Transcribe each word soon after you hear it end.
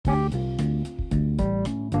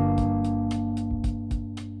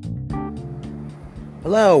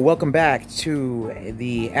Hello, welcome back to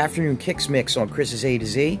the Afternoon Kicks Mix on Chris's A to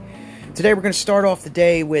Z. Today we're going to start off the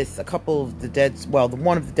day with a couple of the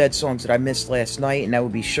one of the Dead songs that I missed last night, and that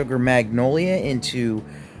would be Sugar Magnolia into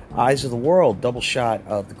Eyes of the World, double shot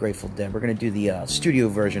of the Grateful Dead. We're going to do the studio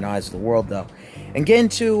version, Eyes of the World, though. And get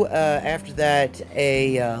into, after that,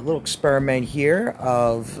 a little experiment here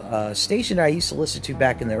of a station that I used to listen to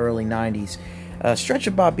back in the early 90s. Stretch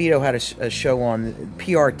of Bobbito had a show on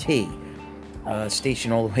PRT.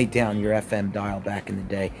 Station all the way down your FM dial back in the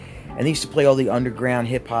day, and they used to play all the underground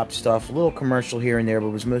hip-hop stuff, a little commercial here and there, but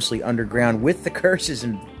it was mostly underground with the curses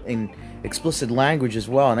and explicit language as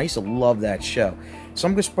well, and I used to love that show. So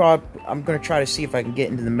I'm going to try to see if I can get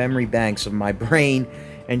into the memory banks of my brain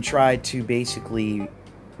and try to basically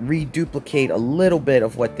reduplicate a little bit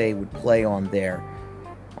of what they would play on there,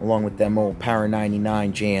 along with them old Power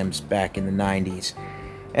 99 jams back in the 90s.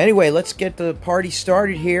 Anyway, let's get the party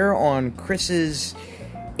started here on Chris's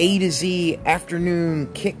A to Z Afternoon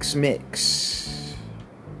Kicks Mix.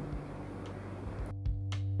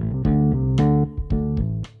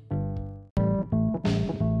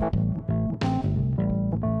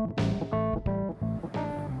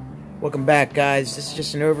 Welcome back, guys. This is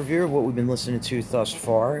just an overview of what we've been listening to thus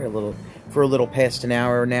far, for a little past an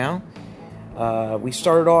hour now. We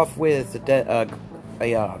started off with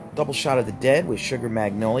a double shot of the Dead with Sugar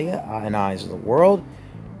Magnolia and Eyes of the World.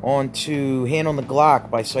 On to Hand on the Glock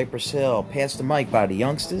by Cypress Hill. Pass the Mic by the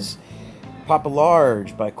Youngsters. Papa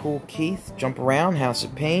Large by Kool Keith. Jump Around, House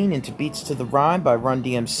of Pain. Into Beats to the Rhyme by Run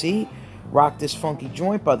DMC. Rock This Funky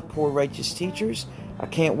Joint by the Poor Righteous Teachers. I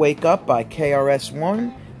Can't Wake Up by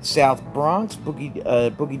KRS-One. South Bronx,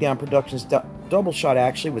 Boogie Down Productions double shot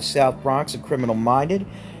actually with South Bronx and Criminal Minded.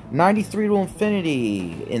 93 to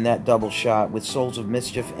Infinity in that double shot with Souls of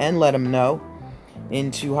Mischief and Let 'Em Know.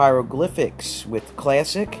 Into Hieroglyphics with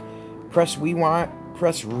Classic. Press Rewind.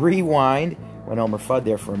 Went Elmer Fudd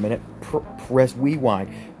there for a minute. Press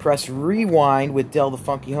Rewind with Del the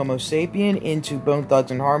Funky Homo Sapien. Into Bone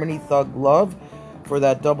Thugs and Harmony, Thug Love for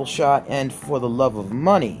that double shot and For the Love of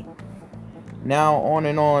Money. Now on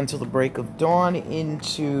and on till the break of dawn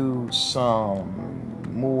into some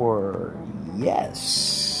more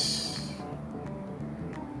Yes.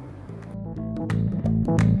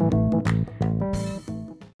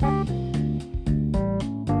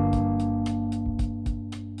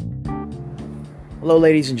 Hello,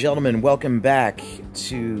 ladies and gentlemen. Welcome back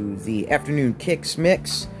to the Afternoon Kicks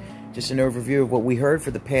Mix. Just an overview of what we heard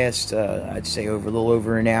for the past, I'd say, a little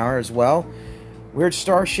over an hour as well. We heard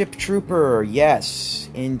Starship Trooper, Yes,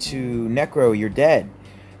 into Necro, You're Dead.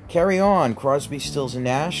 Carry On, Crosby, Stills and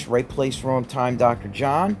Nash. Right Place, Wrong Time, Dr.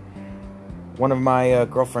 John. One of my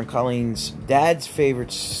girlfriend Colleen's dad's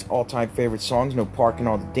all-time favorite songs, No Parking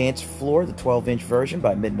on the Dance Floor, the 12-inch version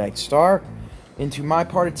by Midnight Star. Into My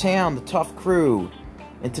Part of Town, The Tough Crew.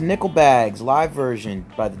 Into Nickelbags, live version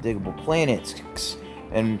by the Diggable Planets.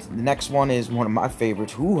 And the next one is one of my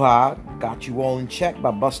favorites, Hoo Ha, Got You All in Check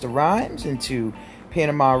by Busta Rhymes. Into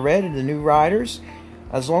Panama Red and the New Riders.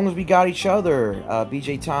 As Long as We Got Each Other,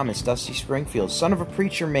 B.J. Thomas, Dusty Springfield. Son of a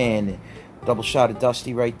Preacher Man, double shot of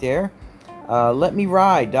Dusty right there. Let Me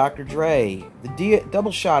Ride, Dr. Dre.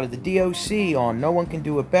 Double shot of the DOC on No One Can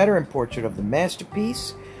Do It Better and Portrait of the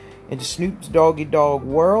Masterpiece. Into Snoop's Doggy Dogg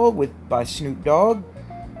World by Snoop Dogg.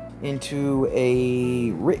 Into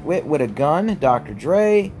a Rit Wit with a Gun, Dr.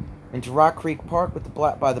 Dre. Into Rock Creek Park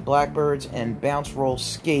by the Blackbirds and Bounce Roll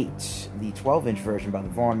Skate, the 12-inch version by the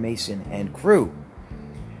Vaughn Mason and crew.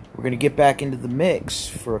 We're going to get back into the mix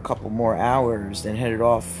for a couple more hours, then head it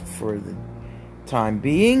off for the time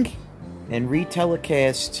being, and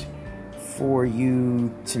retelecast for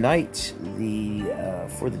you tonight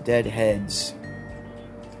For the Deadheads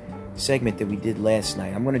segment that we did last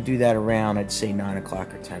night. I'm going to do that around, I'd say, 9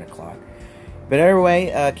 o'clock or 10 o'clock. But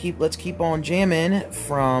anyway, let's keep on jamming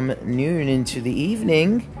from noon into the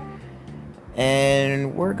evening.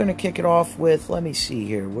 And we're going to kick it off with, let me see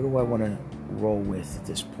here, what do I want to roll with at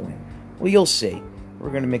this point? Well, you'll see. We're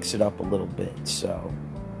going to mix it up a little bit. So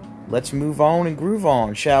let's move on and groove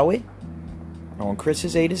on, shall we? On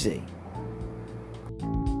Chris's A to Z.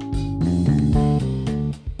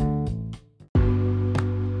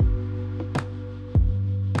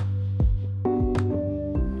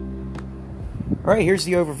 Alright, here's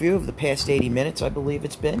the overview of the past 80 minutes, I believe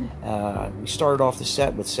it's been. We started off the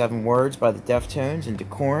set with 7 Words by the Deftones into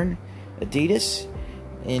Korn, Adidas,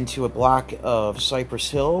 into a block of Cypress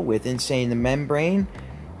Hill with Insane the Membrane,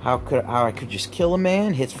 How I Could Just Kill a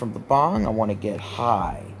Man, Hits from the Bong, I Want to Get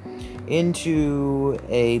High, into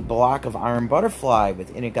a block of Iron Butterfly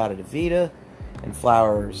with In-A-Gadda-Da-Vida and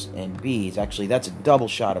Flowers and Bees. Actually, that's a double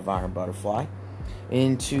shot of Iron Butterfly.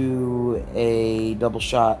 into a double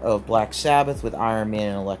shot of Black Sabbath with Iron Man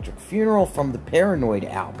and Electric Funeral from the Paranoid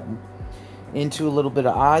album, into a little bit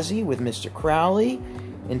of Ozzy with Mr. Crowley,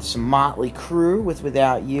 into some Motley Crue with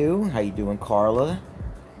Without You. How you doing, Carla?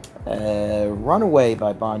 Runaway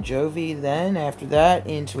by Bon Jovi. Then after that,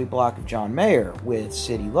 into a block of John Mayer with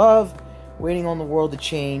City Love, Waiting on the World to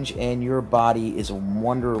Change, and Your Body is a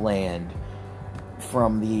Wonderland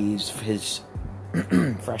from his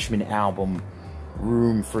freshman album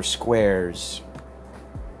Room for Squares.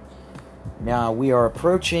 Now we are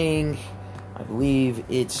approaching, I believe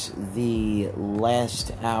it's the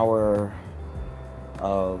last hour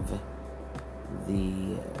of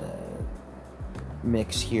the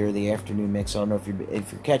mix here, the afternoon mix. I don't know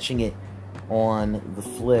if you're catching it on the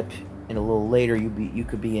flip, and a little later you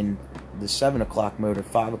could be in the 7 o'clock mode or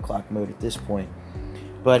 5 o'clock mode at this point.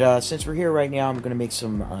 But since we're here right now, I'm going to make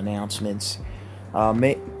some announcements.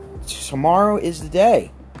 Tomorrow is the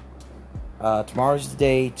day. Tomorrow's the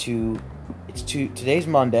day today's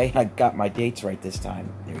Monday. I got my dates right this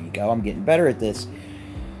time. There you go. I'm getting better at this.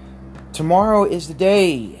 Tomorrow is the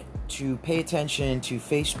day to pay attention to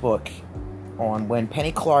Facebook on when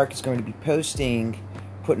Penny Clark is going to be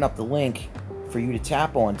putting up the link for you to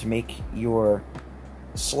tap on to make your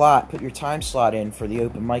slot, put your time slot in for the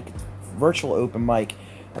open mic, virtual open mic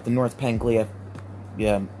at the North Penn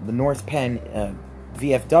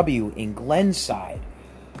VFW in Glenside.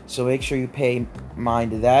 So make sure you pay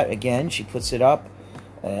mind to that. Again, she puts it up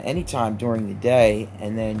anytime during the day,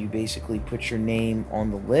 and then you basically put your name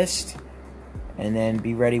on the list, and then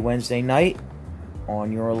be ready Wednesday night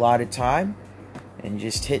on your allotted time, and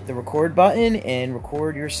just hit the record button and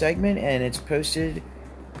record your segment, and it's posted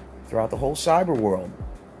throughout the whole cyber world.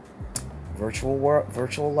 Virtual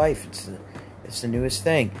life. It's the newest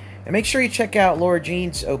thing. And make sure you check out Laura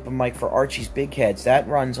Jean's open mic for Archie's Big Heads. That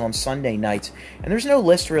runs on Sunday nights. And there's no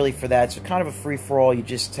list really for that. It's kind of a free-for-all. You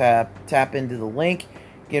just tap into the link,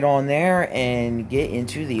 get on there, and get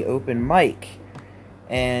into the open mic.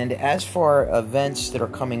 And as for events that are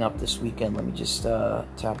coming up this weekend, let me just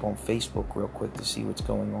tap on Facebook real quick to see what's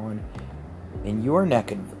going on in your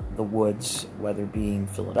neck of the woods, whether being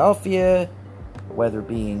Philadelphia, whether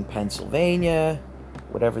being Pennsylvania,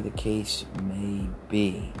 whatever the case may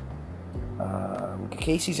be.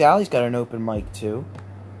 Casey's Alley's got an open mic too.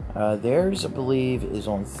 Theirs, I believe, is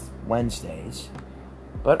on Wednesdays.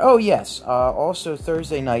 But, oh yes, also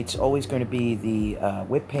Thursday night's always going to be the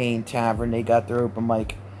Whip Pain Tavern. They got their open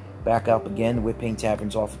mic back up again. The Whip Pain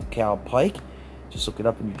Tavern's off of DeKalb Pike. Just look it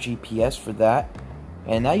up in your GPS for that.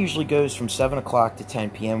 And that usually goes from 7 o'clock to 10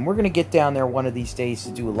 p.m. We're going to get down there one of these days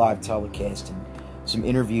to do a live telecast and some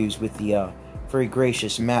interviews with the very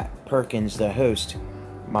gracious Matt Perkins, the host.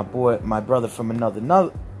 My brother from another.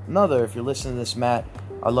 If you're listening to this, Matt,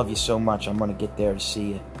 I love you so much. I'm going to get there to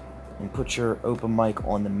see you and put your open mic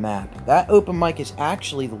on the map. That open mic is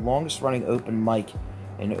actually the longest running open mic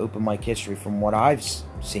in open mic history from what I've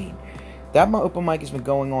seen. That open mic has been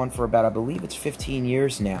going on for about, I believe it's 15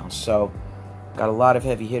 years now. So got a lot of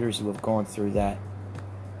heavy hitters who have gone through that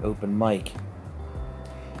open mic.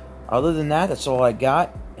 Other than that, that's all I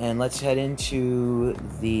got. And let's head into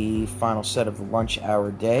the final set of the lunch hour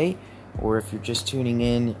day. Or if you're just tuning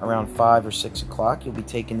in around 5 or 6 o'clock, you'll be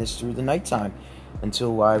taking this through the nighttime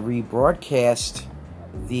until I rebroadcast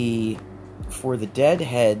the For the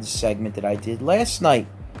Deadheads segment that I did last night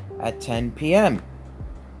at 10 p.m.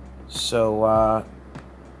 So,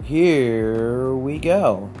 here we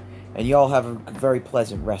go. And y'all have a very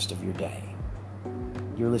pleasant rest of your day.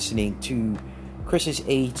 You're listening to Chris's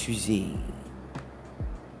A to Z.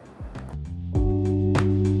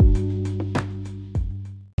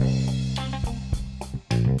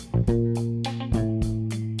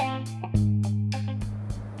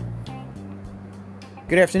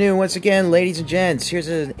 Good afternoon once again, ladies and gents. Here's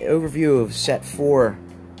an overview of set 4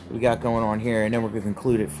 we got going on here, and then we're going to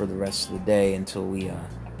conclude it for the rest of the day until we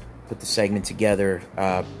put the segment together.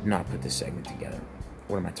 Not put the segment together.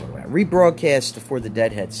 What am I talking about? Rebroadcast the For the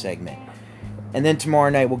Deadhead segment. And then tomorrow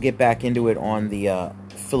night we'll get back into it on the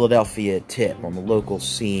Philadelphia tip, on the local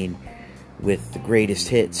scene with the greatest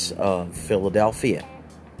hits of Philadelphia.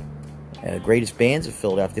 Greatest bands of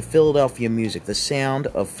Philadelphia. Philadelphia music. The sound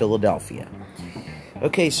of Philadelphia.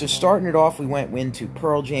 Okay, so starting it off, we went into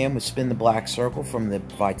Pearl Jam with Spin the Black Circle from the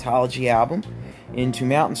Vitology album, into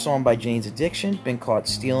Mountain Song by Jane's Addiction, Been Caught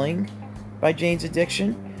Stealing by Jane's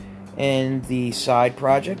Addiction, and the side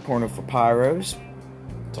project, Porno for Pyros,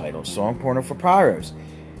 title song, Porno for Pyros,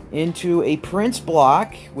 into a Prince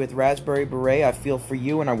block with Raspberry Beret, I Feel For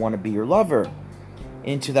You and I Want to Be Your Lover,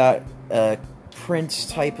 into that Prince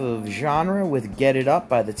type of genre with Get It Up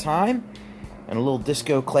by The Time, And a little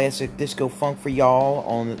disco classic, disco funk for y'all.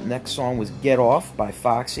 On the next song was Get Off by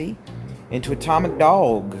Foxy. Into Atomic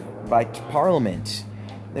Dog by Parliament.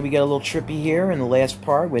 Then we get a little trippy here in the last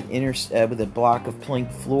part with a block of Pink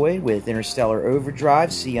Floyd with Interstellar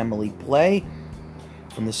Overdrive, See Emily Play.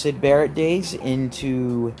 From the Syd Barrett days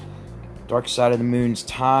into Dark Side of the Moon's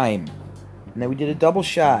Time. And then we did a double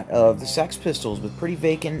shot of the Sex Pistols with Pretty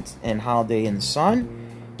Vacant and Holiday in the Sun.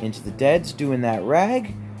 Into the Dead's Doing That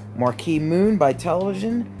Rag. Marquee Moon by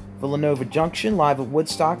Television. Villanova Junction, live at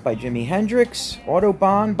Woodstock by Jimi Hendrix.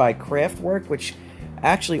 Autobahn by Kraftwerk, which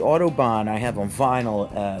actually Autobahn I have on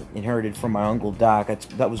vinyl, inherited from my Uncle Doc.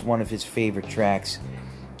 That was one of his favorite tracks.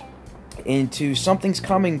 Into Something's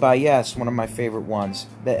Coming by Yes, one of my favorite ones.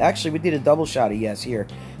 Actually, we did a double shot of Yes here.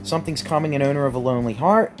 Something's Coming, An Owner of a Lonely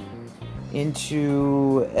Heart.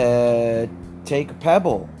 Into Take a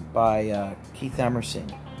Pebble by Keith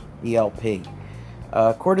Emerson, ELP.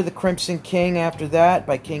 Court of the Crimson King after that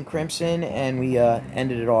by King Crimson, and we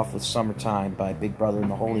ended it off with Summertime by Big Brother and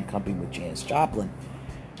the Holding Company with Janis Joplin.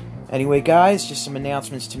 Anyway, guys, just some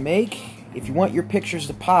announcements to make. If you want your pictures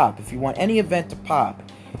to pop, if you want any event to pop,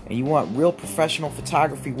 and you want real professional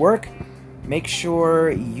photography work, make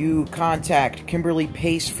sure you contact Kimberly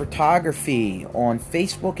Pace Photography on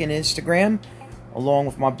Facebook and Instagram, along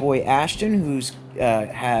with my boy Ashton, who's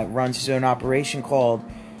runs his own operation called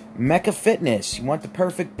Mecca Fitness. You want the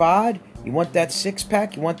perfect bod? You want that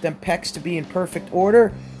six-pack? You want them pecs to be in perfect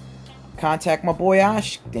order? Contact my boy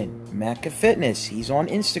Ashton, Mecca Fitness. He's on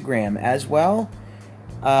Instagram as well.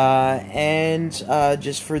 And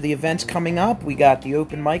just for the events coming up, we got the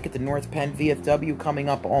open mic at the North Penn VFW coming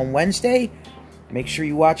up on Wednesday. Make sure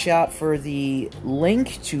you watch out for the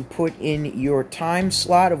link to put in your time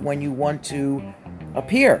slot of when you want to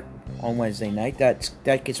appear on Wednesday night. That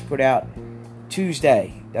gets put out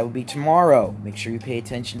Tuesday. That will be tomorrow. Make sure you pay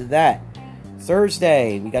attention to that.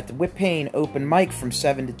 Thursday, we got the Whip Pain open mic from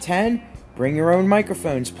 7 to 10. Bring your own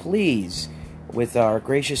microphones, please, with our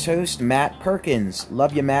gracious host, Matt Perkins.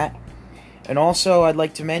 Love you, Matt. And also, I'd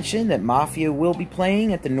like to mention that Mafia will be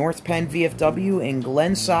playing at the North Penn VFW in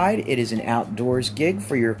Glenside. It is an outdoors gig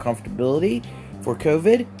for your comfortability for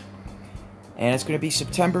COVID. And it's going to be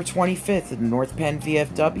September 25th at the North Penn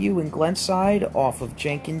VFW in Glenside off of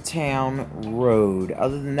Jenkintown Road.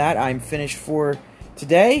 Other than that, I'm finished for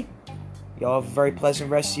today. Y'all have a very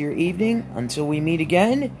pleasant rest of your evening. Until we meet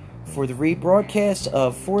again for the rebroadcast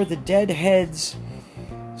of For the Deadheads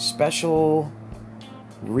special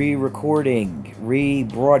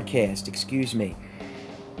rebroadcast, excuse me.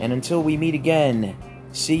 And until we meet again,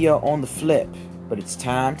 see ya on the flip. But it's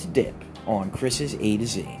time to dip on Chris's A to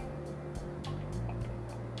Z.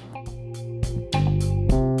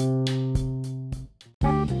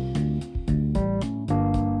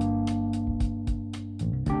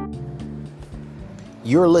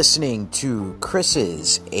 You're listening to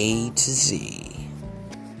Chris's A to Z.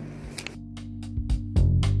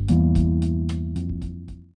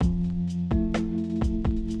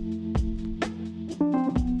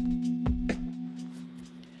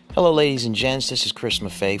 Hello, ladies and gents. This is Chris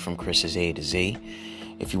Maffei from Chris's A to Z.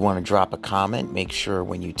 If you want to drop a comment, make sure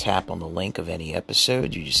when you tap on the link of any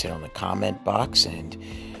episode, you just hit on the comment box and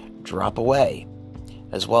drop away,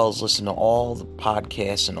 as well as listen to all the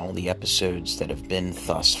podcasts and all the episodes that have been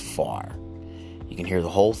thus far. You can hear the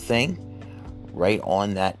whole thing right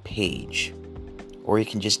on that page, or you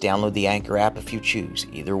can just download the Anchor app if you choose.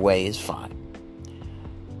 Either way is fine.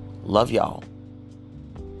 Love y'all.